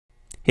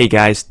Hey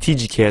guys,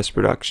 TGKS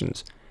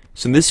Productions.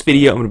 So in this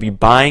video I'm going to be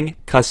buying,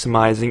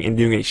 customizing, and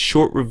doing a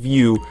short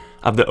review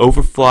of the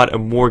Overflod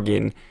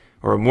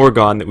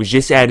Imorgon that was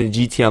just added to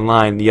GT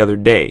Online the other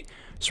day.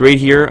 So right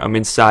here I'm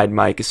inside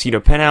my casino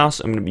penthouse.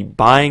 I'm going to be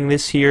buying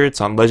this here. It's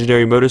on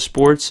Legendary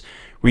Motorsports.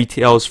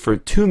 Retails for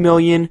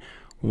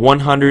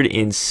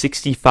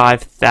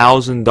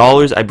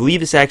 $2,165,000. I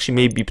believe this actually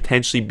may be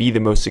potentially be the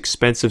most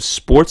expensive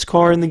sports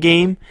car in the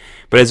game.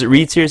 But as it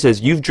reads here, it says,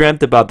 "You've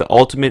dreamt about the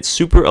ultimate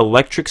super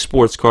electric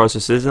sports car." So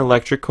this is an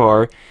electric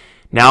car.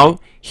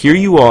 Now, here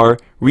you are,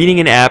 reading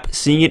an app,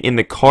 seeing it in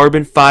the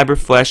carbon fiber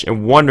flesh,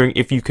 and wondering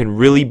if you can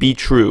really be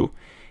true.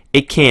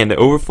 It can. The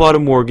Overflod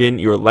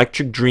Imorgon, your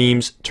electric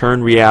dreams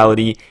turn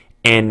reality,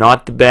 and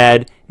not the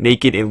bad,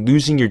 naked, and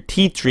losing your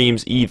teeth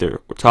dreams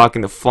either. We're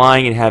talking the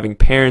flying and having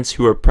parents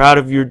who are proud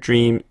of your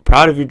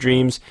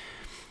dreams.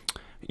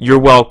 You're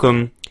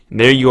welcome. And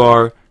there you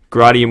are,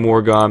 Grady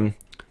Imorgon.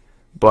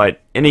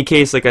 But in any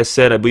case, like I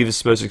said, I believe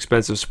it's the most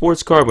expensive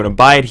sports car. I'm going to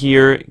buy it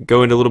here,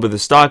 go into a little bit of the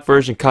stock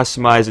version,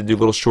 customize it, do a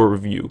little short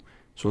review.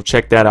 So we'll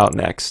check that out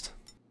next.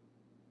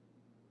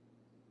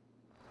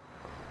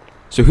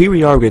 So here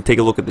we are, we're going to take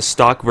a look at the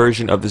stock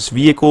version of this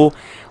vehicle.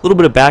 A little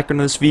bit of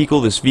background on this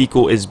vehicle. This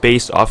vehicle is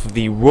based off of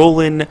the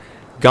Roland,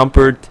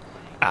 Gumpert,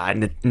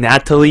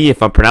 Nathalie,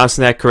 if I'm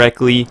pronouncing that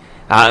correctly.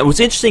 What's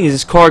interesting is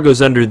this car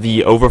goes under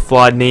the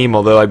Overflod name,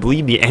 although I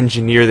believe the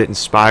engineer that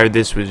inspired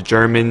this was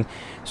German.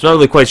 So I'm not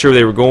really quite sure where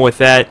they were going with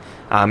that.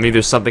 Maybe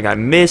there's something I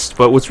missed.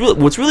 But what's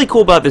really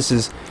cool about this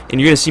is, and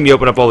you're going to see me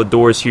open up all the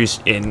doors here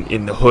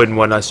in the hood and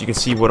whatnot, so you can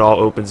see what all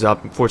opens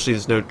up. Unfortunately,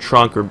 there's no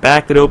trunk or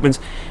back that opens.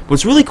 But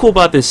what's really cool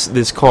about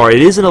this car,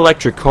 it is an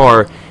electric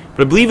car,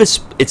 but I believe it's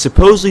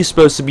supposedly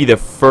supposed to be the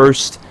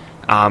first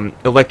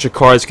electric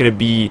car that's going to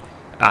be,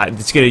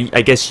 it's going to,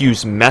 I guess,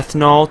 use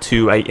methanol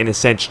to, in a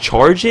sense,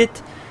 charge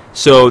it.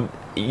 So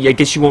I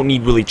guess you won't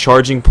need really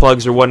charging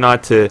plugs or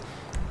whatnot to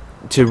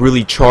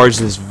really charge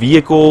this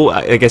vehicle.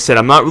 Like I said,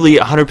 I'm not really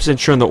 100%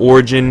 sure on the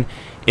origin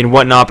and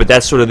whatnot, but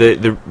that's sort of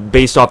the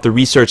based off the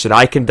research that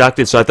I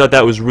conducted. So I thought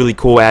that was really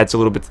cool. Adds a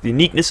little bit to the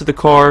uniqueness of the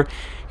car.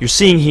 You're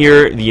seeing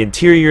here the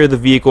interior of the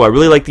vehicle. I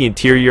really like the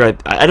interior.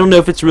 I don't know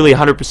if it's really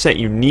 100%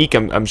 unique.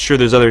 I'm sure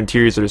there's other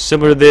interiors that are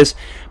similar to this,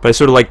 but I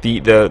sort of like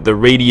the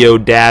radio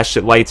dash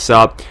that lights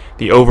up,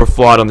 the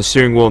Overflod on the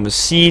steering wheel and the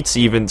seats,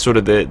 even sort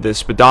of the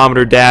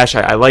speedometer dash.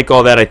 I like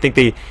all that. I think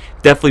they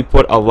definitely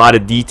put a lot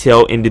of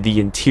detail into the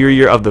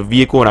interior of the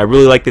vehicle, and I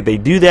really like that they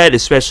do that,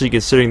 especially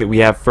considering that we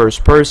have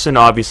first person.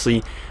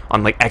 Obviously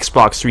on like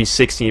Xbox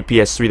 360 and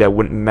PS3 that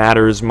wouldn't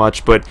matter as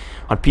much, but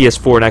on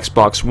PS4 and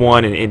Xbox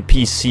One and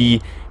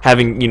PC,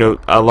 having, you know,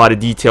 a lot of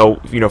detail,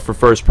 you know, for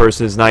first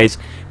person is nice.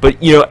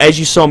 But, you know, as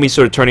you saw me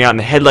sort of turning out, and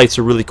the headlights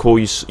are really cool.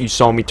 You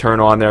saw me turn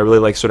on there. I really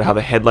like sort of how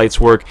the headlights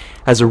work.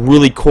 Has a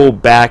really cool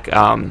back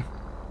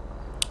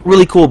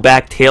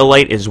tail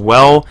light as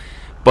well.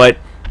 But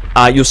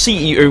you'll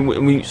see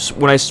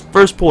when I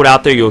first pull it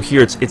out there, you'll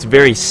hear it's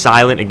very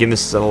silent. Again,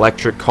 this is an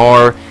electric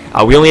car.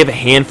 We only have a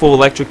handful of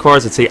electric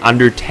cars. I'd say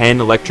under 10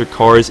 electric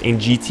cars in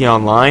GT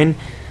Online.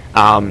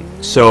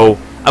 So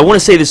I want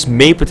to say this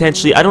may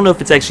potentially, I don't know if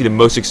it's actually the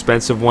most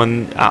expensive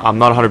one. I'm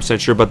not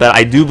 100% sure about that.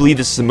 I do believe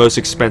this is the most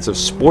expensive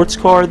sports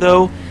car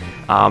though.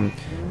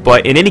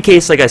 But in any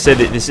case, like I said,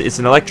 it's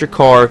an electric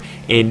car,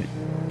 and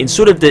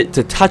sort of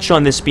to touch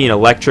on this being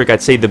electric,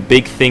 I'd say the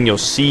big thing you'll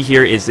see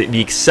here is that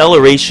the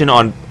acceleration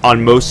on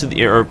most of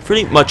the, or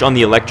pretty much on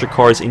the electric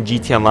cars in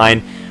GT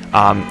Online,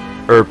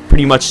 are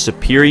pretty much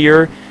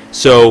superior.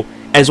 So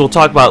as we'll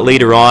talk about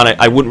later on,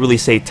 I wouldn't really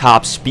say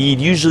top speed.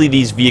 Usually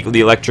these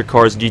the electric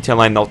cars in GT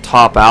Online, they'll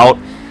top out,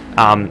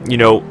 you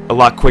know, a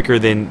lot quicker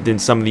than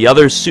some of the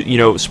other, you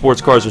know, sports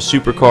cars or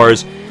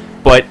supercars.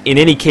 But in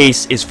any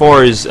case, as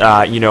far as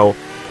you know,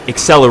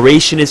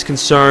 acceleration is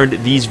concerned,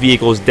 these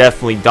vehicles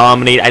definitely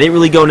dominate. I didn't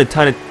really go into a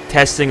ton of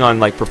testing on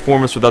like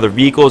performance with other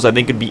vehicles. I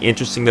think it'd be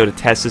interesting though to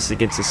test this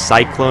against the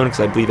Cyclone, because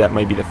I believe that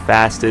might be the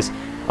fastest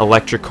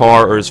electric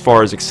car, or as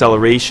far as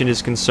acceleration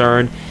is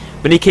concerned.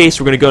 But in any case,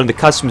 we're going to go into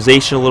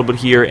customization a little bit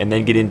here, and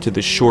then get into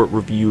the short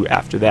review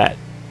after that.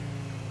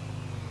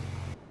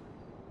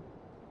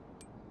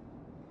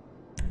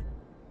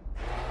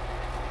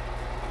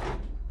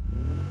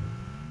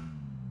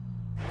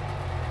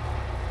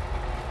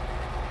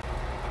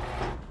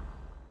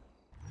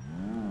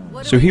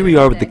 So here we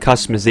are with the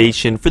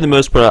customization. For the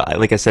most part,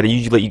 like I said, I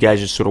usually let you guys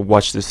just sort of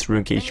watch this through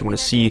in case you want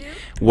to see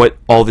what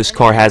all this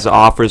car has to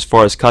offer as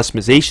far as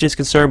customization is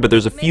concerned, but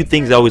there's a few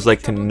things I always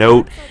like to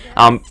note.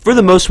 For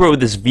the most part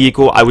with this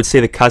vehicle, I would say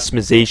the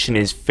customization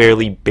is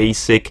fairly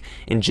basic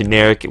and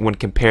generic when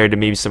compared to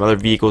maybe some other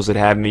vehicles that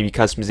have maybe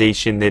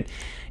customization that,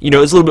 you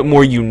know, it's a little bit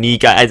more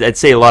unique. I'd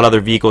say a lot of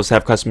other vehicles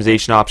have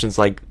customization options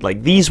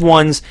like these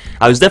ones.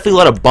 There's definitely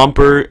a lot of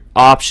bumper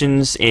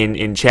options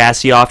and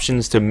chassis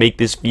options to make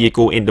this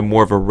vehicle into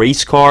more of a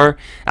race car,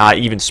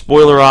 even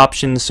spoiler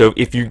options. So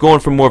if you're going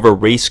for more of a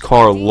race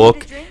car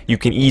look, you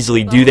can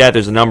easily do that.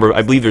 There's a number,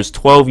 I believe there's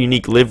 12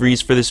 unique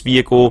liveries for this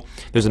vehicle.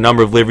 There's a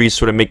number of liveries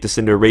sort of make this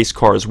into a race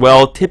car as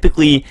well.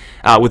 Typically,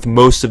 with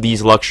most of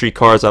these luxury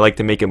cars, I like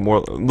to make it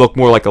look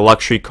more like a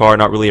luxury car,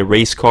 not really a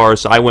race car.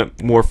 So I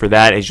went more for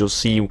that, as you'll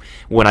see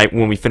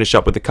when we finish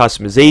up with the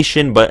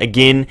customization. But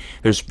again,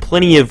 there's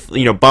plenty of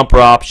bumper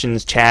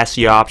options,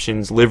 chassis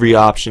options, livery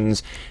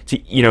options,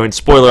 and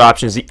spoiler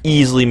options to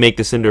easily make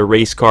this into a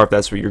race car if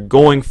that's what you're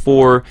going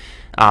for.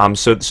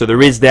 So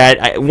there is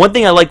that. One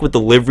thing I like with the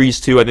liveries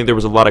too, I think there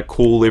was a lot of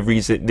cool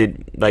liveries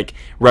that like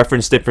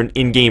reference different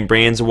in-game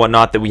brands and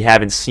whatnot that we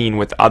haven't seen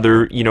with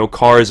other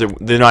cars.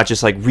 They're not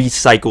just like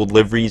recycled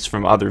liveries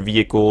from other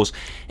vehicles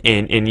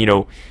and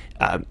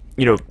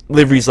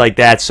liveries like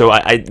that. So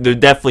they're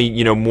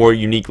definitely more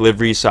unique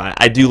liveries. So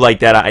I do like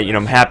that.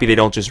 I'm happy they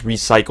don't just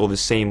recycle the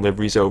same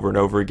liveries over and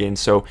over again.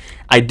 So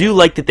I do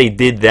like that they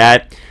did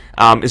that.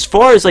 As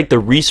far as like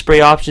the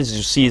respray options, as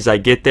you'll see as I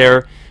get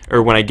there,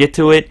 or when I get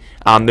to it,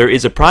 there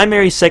is a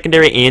primary,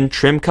 secondary, and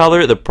trim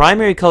color. The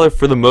primary color,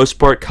 for the most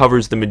part,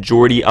 covers the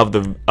majority of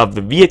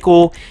the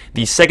vehicle.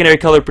 The secondary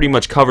color pretty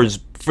much covers,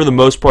 for the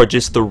most part,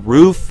 just the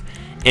roof.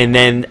 And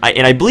then,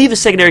 I believe the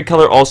secondary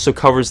color also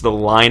covers the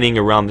lining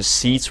around the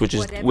seats,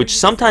 which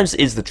sometimes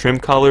is the trim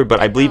color, but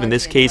I believe in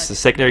this case the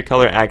secondary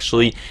color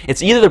actually,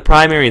 it's either the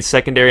primary and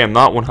secondary. I'm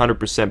not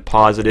 100%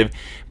 positive,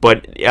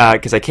 but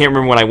because I can't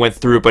remember when I went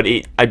through it, but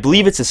I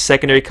believe it's a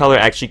secondary color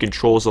actually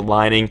controls the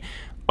lining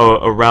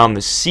around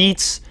the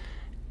seats.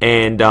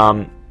 And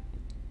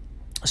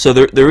so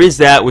there is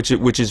that,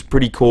 which is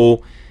pretty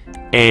cool.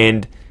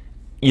 And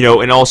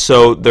and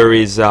also there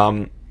is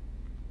I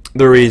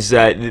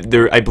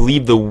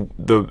believe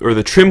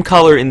the trim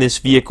color in this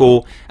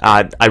vehicle,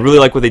 I really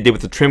like what they did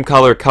with the trim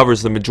color. It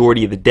covers the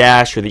majority of the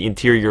dash or the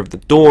interior of the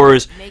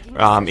doors, and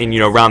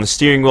around the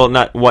steering wheel,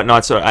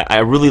 whatnot. So I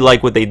really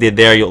like what they did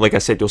there. Like I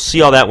said, you'll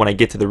see all that when I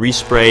get to the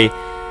respray.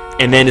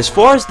 And then as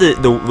far as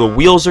the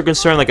wheels are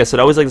concerned, like I said,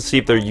 I always like to see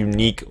if they're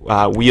unique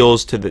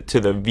wheels to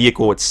the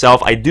vehicle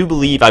itself. I do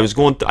believe I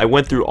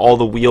went through all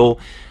the wheel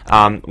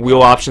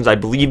options. I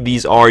believe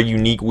these are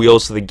unique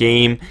wheels to the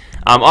game.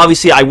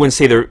 Obviously, I wouldn't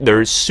say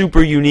they're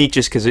super unique,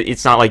 just because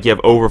it's not like you have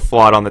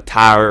Overflod on the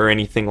tire or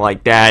anything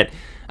like that.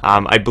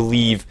 I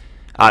believe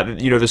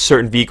there's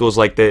certain vehicles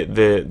like the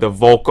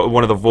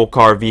one of the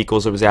Volcar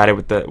vehicles that was added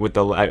with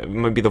the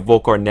maybe the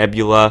Volcar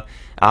Nebula,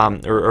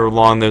 or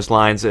along those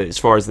lines, as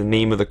far as the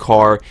name of the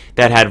car,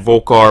 that had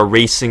Volcar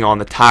Racing on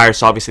the tire.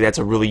 So obviously that's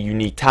a really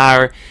unique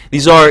tire.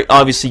 These are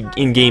obviously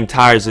in-game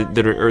tires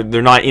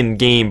they're not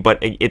in-game,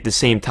 but at the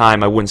same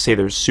time I wouldn't say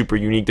they're super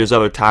unique. There's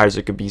other tires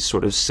that could be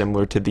sort of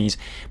similar to these,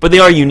 but they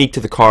are unique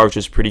to the car, which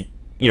is pretty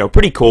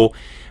cool.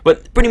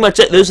 But pretty much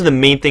those are the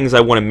main things I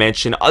want to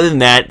mention. Other than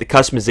that, the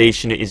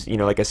customization is,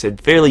 like I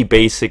said, fairly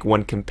basic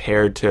when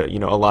compared to,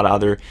 a lot of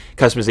other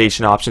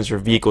customization options for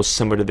vehicles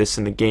similar to this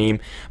in the game.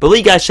 But let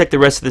you guys check the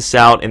rest of this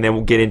out, and then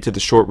we'll get into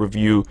the short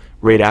review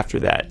right after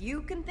that.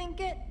 You can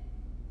think it,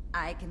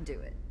 I can do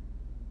it.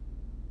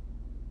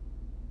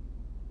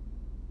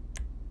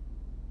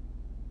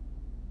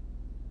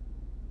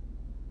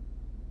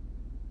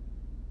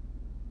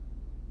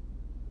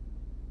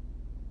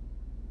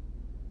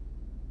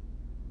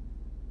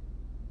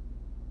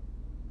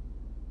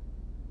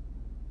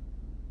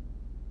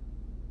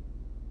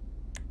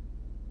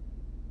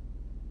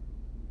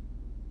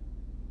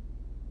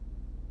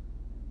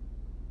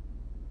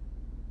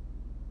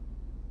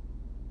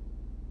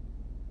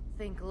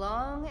 Think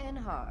long and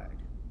hard.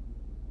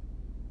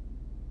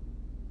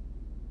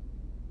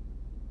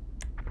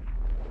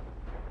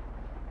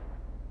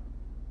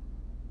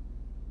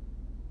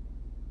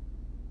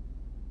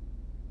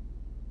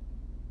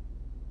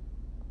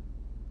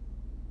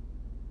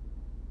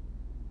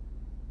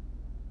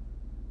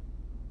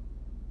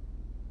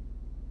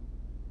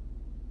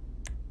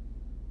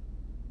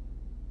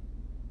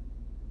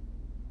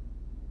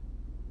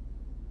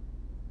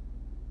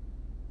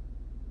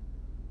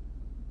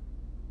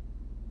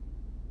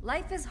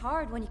 Life is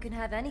hard when you can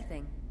have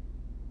anything.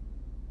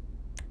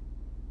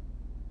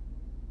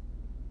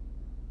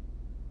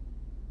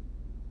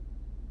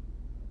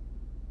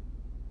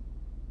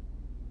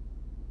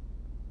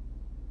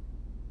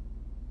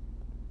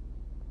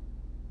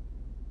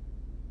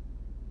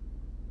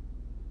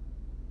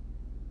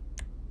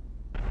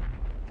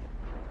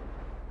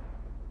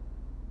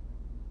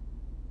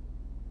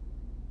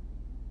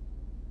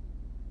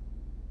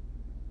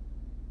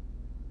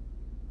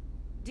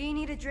 Do you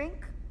need a drink?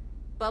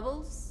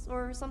 Bubbles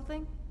or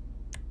something?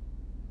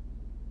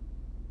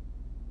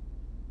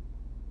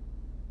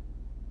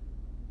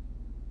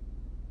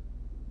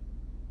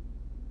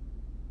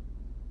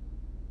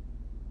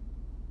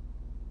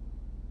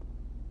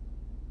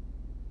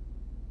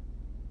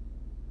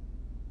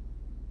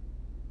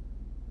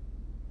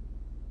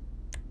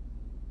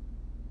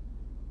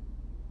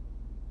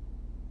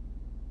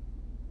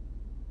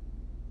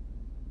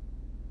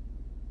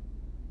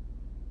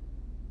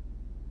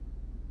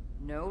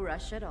 No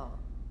rush at all.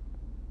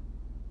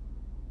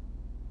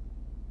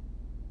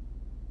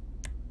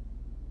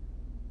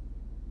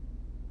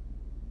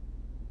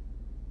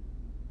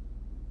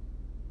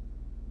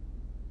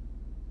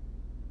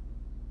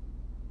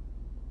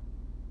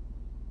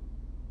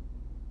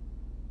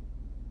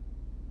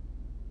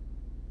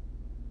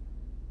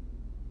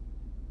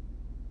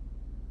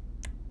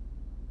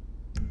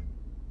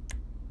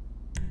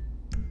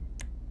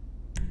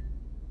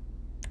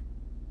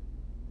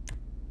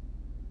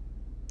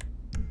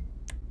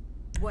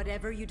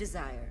 Whatever you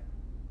desire.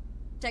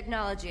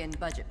 Technology and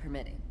budget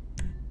permitting.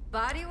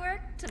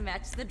 Bodywork to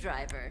match the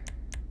driver.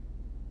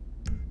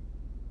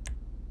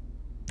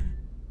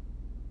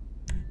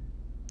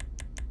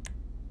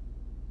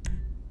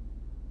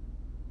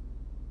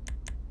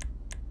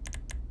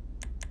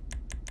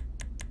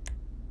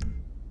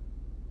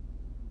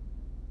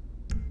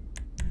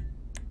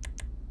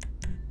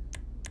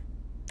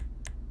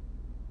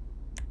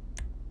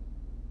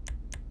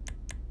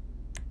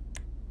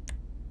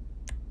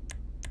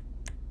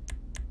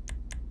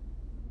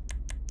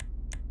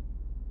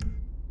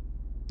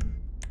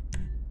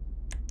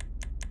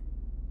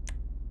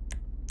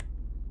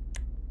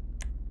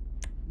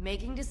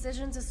 Making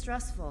decisions is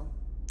stressful.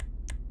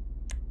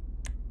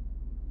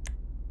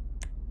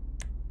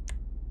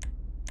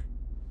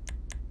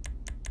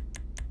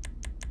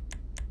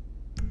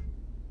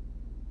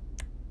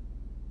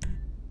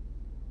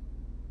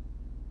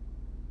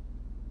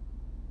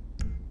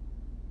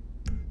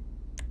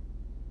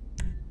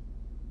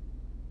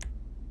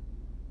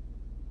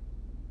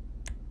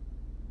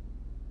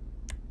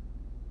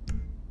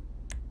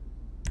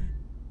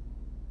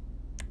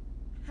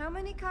 How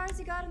many cars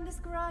you got in this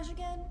garage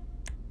again?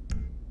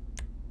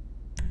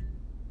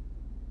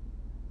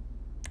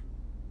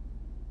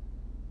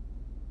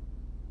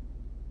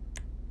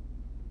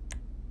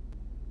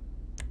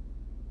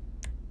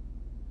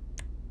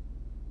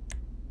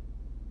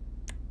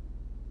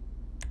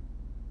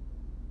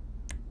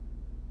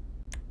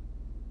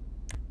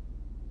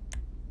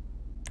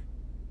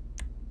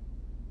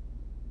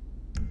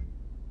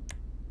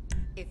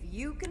 If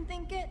you can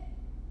think it,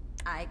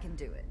 I can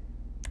do it.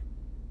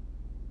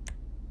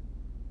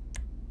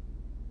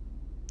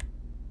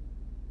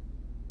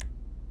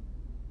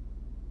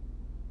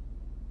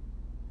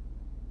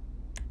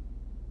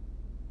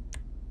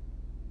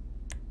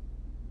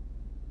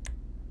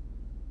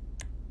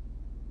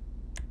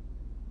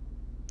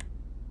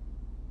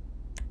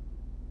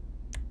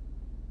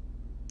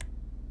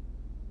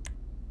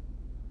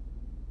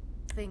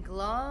 Think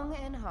long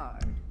and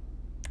hard.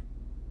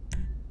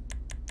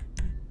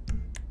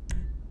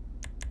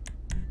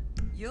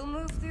 You'll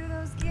move through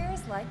those gears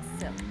like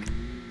silk.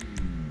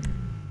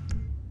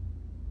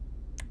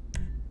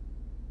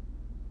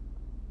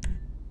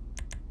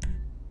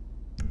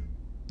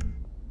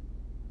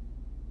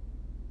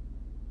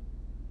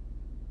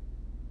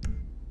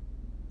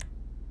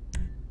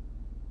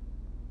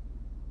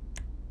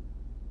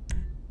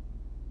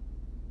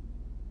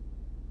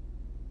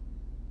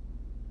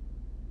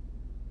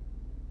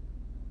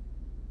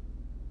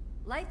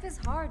 Life is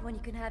hard when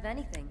you can have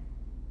anything.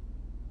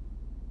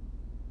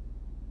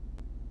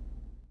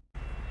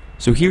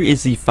 So here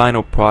is the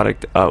final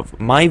product of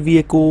my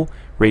vehicle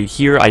right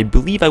here. I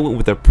believe I went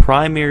with a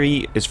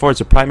primary, as far as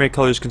the primary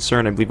color is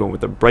concerned, I believe I went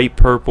with a bright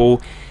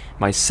purple.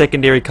 My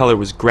secondary color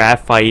was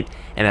graphite,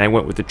 and then I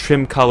went with the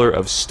trim color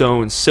of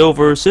stone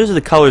silver. So those are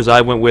the colors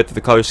I went with,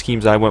 the color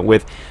schemes I went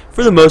with.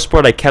 For the most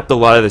part, I kept a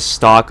lot of the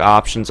stock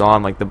options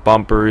on, like the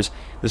bumpers,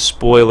 the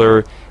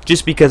spoiler,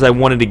 just because I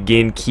wanted to,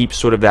 again, keep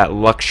sort of that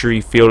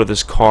luxury feel to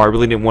this car. I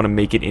really didn't want to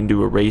make it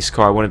into a race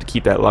car. I wanted to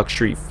keep that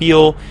luxury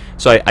feel,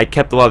 so I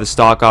kept a lot of the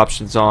stock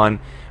options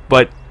on.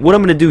 But what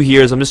I'm going to do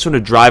here is I'm just going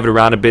to drive it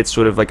around a bit,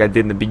 sort of like I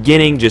did in the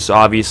beginning, just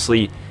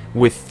obviously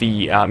with the,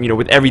 you know,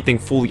 with everything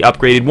fully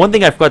upgraded. One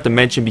thing I forgot to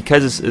mention,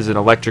 because this is an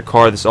electric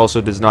car, this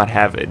also does not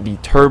have the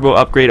turbo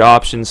upgrade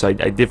option, so I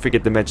did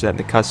forget to mention that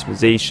in the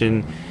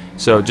customization.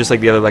 So just like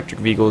the other electric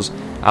vehicles,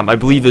 I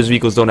believe those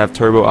vehicles don't have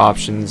turbo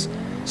options,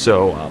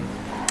 so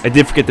I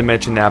did forget to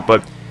mention that.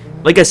 But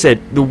like I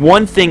said, the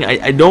one thing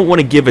I don't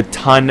want to give a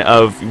ton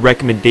of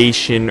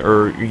recommendation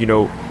or, you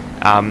know,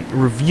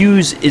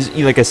 reviews is, you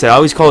know, like I said, I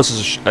always call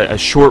this a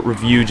short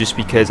review, just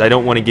because I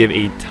don't want to give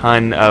a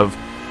ton of,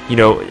 you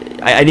know,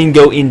 I didn't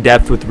go in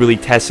depth with really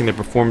testing the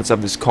performance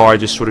of this car. I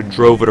just sort of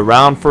drove it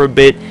around for a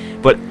bit.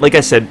 But like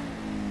I said,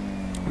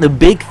 the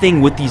big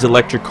thing with these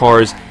electric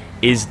cars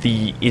is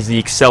the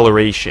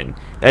acceleration.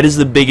 That is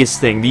the biggest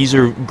thing. These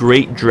are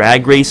great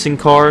drag racing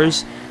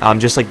cars.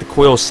 Just like the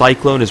Coil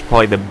Cyclone is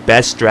probably the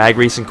best drag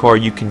racing car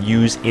you can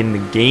use in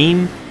the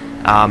game.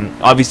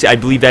 Obviously, I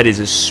believe that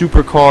is a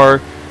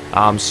supercar.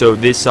 So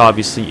this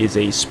obviously is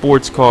a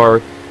sports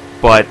car.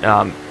 But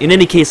in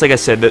any case, like I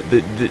said,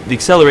 the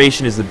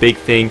acceleration is the big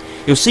thing.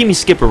 You'll see me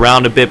skip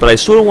around a bit, but I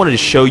sort of wanted to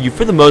show you,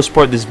 for the most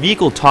part, this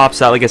vehicle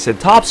tops out. Like I said,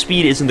 top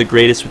speed isn't the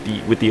greatest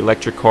with the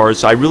electric cars,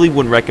 so I really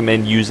wouldn't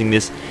recommend using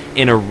this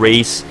in a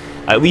race.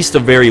 At least a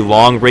very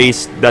long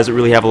race. Doesn't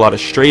really have a lot of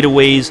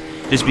straightaways,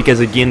 just because,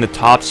 again, the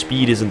top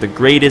speed isn't the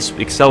greatest.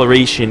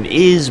 Acceleration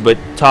is, but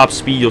top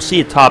speed, you'll see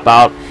it top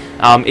out.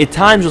 At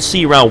times, you'll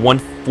see around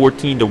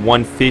 114 to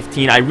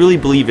 115. I really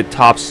believe it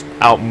tops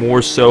out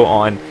more so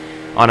on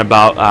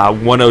about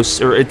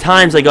 106, or at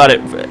times I got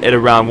it at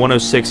around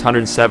 106,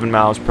 107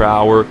 miles per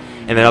hour,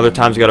 and then other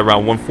times I got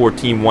around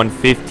 114,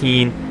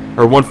 115,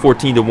 or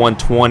 114 to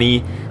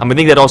 120. I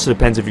think that also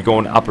depends if you're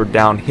going up or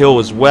downhill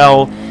as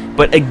well.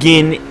 But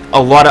again,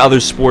 a lot of other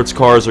sports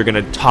cars are going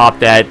to top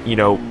that, you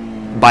know,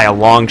 by a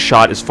long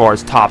shot as far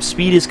as top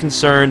speed is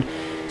concerned.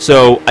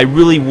 So I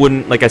really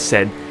wouldn't, like I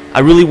said, I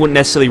really wouldn't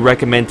necessarily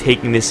recommend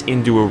taking this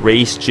into a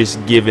race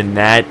just given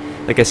that.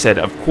 Like I said,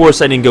 of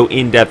course I didn't go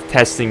in-depth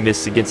testing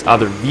this against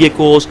other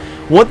vehicles.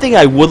 One thing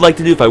I would like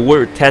to do if I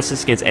were to test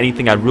this against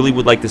anything, I really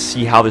would like to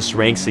see how this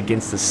ranks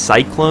against the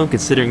Cyclone,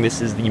 considering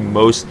this is the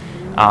most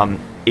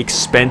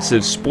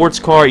expensive sports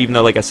car. Even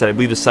though, like I said, I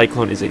believe the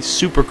Cyclone is a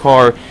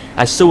supercar,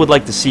 I still would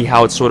like to see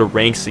how it sort of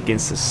ranks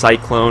against the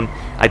Cyclone.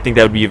 I think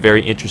that would be a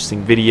very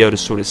interesting video to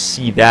sort of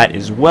see that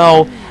as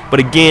well. But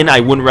again,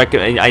 I wouldn't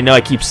recommend, I know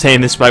I keep saying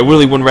this, but I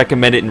really wouldn't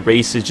recommend it in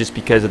races just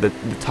because of the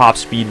top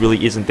speed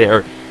really isn't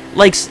there.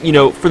 Like, you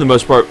know, for the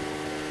most part,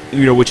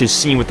 you know, which is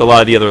seen with a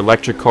lot of the other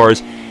electric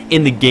cars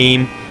in the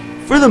game.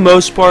 For the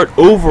most part,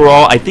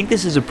 overall, I think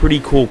this is a pretty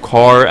cool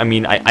car. I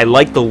mean, I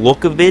like the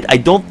look of it. I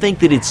don't think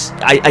that it's...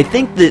 I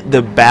think that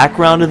the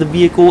background of the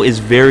vehicle is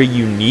very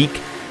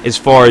unique as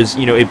far as,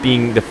 you know, it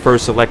being the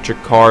first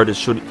electric car to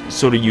sort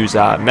of use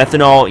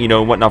methanol, you know,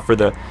 and whatnot for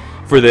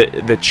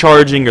the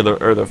charging or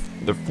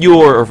the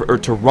fuel or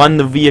to run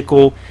the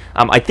vehicle.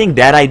 I think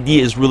that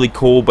idea is really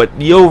cool, but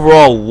the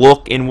overall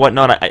look and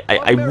whatnot,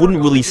 I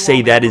wouldn't really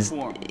say that is...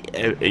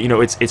 you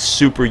know, it's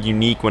super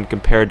unique when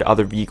compared to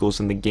other vehicles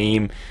in the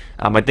game.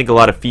 I think a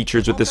lot of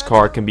features with this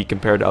car can be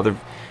compared to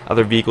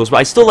other vehicles, but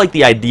I still like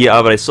the idea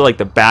of it. I still like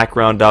the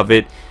background of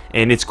it,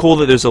 and it's cool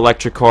that there's an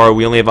electric car.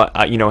 We only have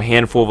a you know,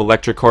 handful of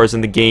electric cars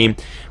in the game,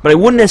 but I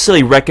wouldn't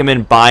necessarily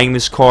recommend buying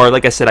this car.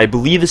 Like I said, I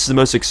believe this is the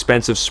most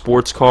expensive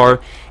sports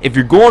car. If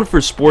you're going for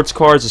sports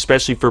cars,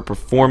 especially for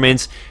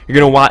performance, you're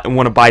gonna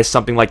want to buy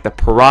something like the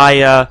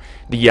Pariah,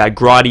 the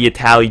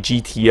Nathalie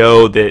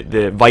GTO,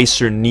 the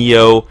Vicer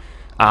Neo.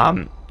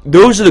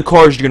 Those are the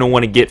cars you're going to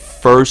want to get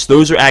first.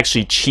 Those are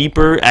actually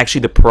cheaper. Actually,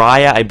 the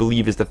Pariah, I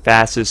believe, is the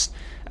fastest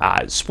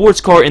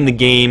sports car in the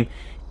game,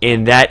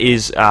 and that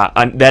is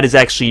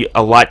actually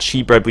a lot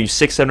cheaper. I believe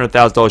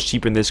 $600,000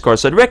 cheaper than this car.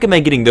 So I'd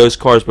recommend getting those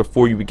cars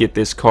before you would get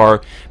this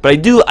car. But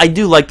I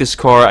do like this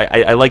car.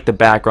 I like the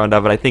background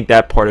of it. I think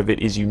that part of it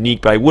is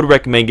unique. But I would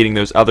recommend getting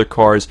those other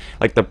cars,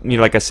 like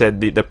like I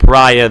said, the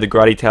Pariah, the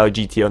Nathalie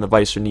GTO, and the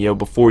Vicer Neo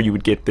before you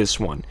would get this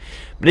one.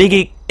 But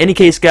in any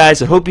case,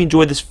 guys, I hope you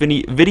enjoyed this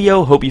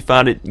video. Hope you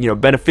found it, you know,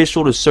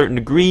 beneficial to a certain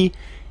degree.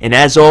 And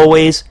as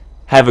always,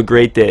 have a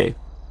great day.